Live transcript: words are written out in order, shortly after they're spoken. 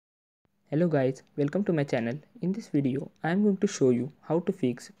Hello guys, welcome to my channel. In this video, I am going to show you how to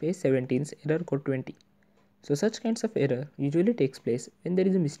fix page 17's error code 20. So such kinds of error usually takes place when there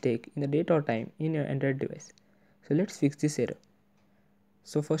is a mistake in the date or time in your Android device. So let's fix this error.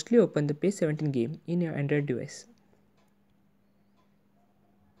 So firstly open the page 17 game in your Android device.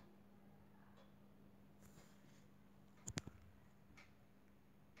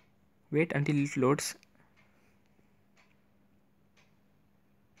 Wait until it loads.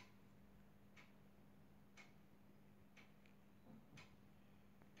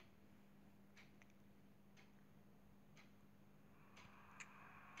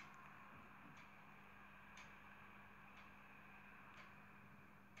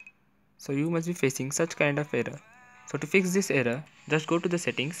 So you must be facing such kind of error. So to fix this error, just go to the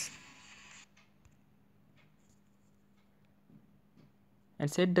settings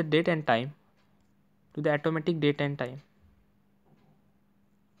and set the date and time to the automatic date and time.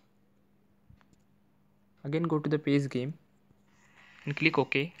 Again go to the page game and click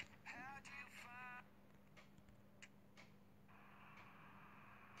OK.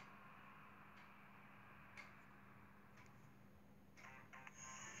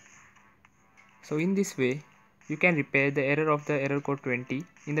 So in this way, you can repair the error of the error code 20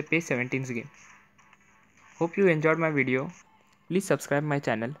 in the page 17's game. Hope you enjoyed my video. Please subscribe my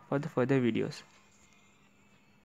channel for the further videos.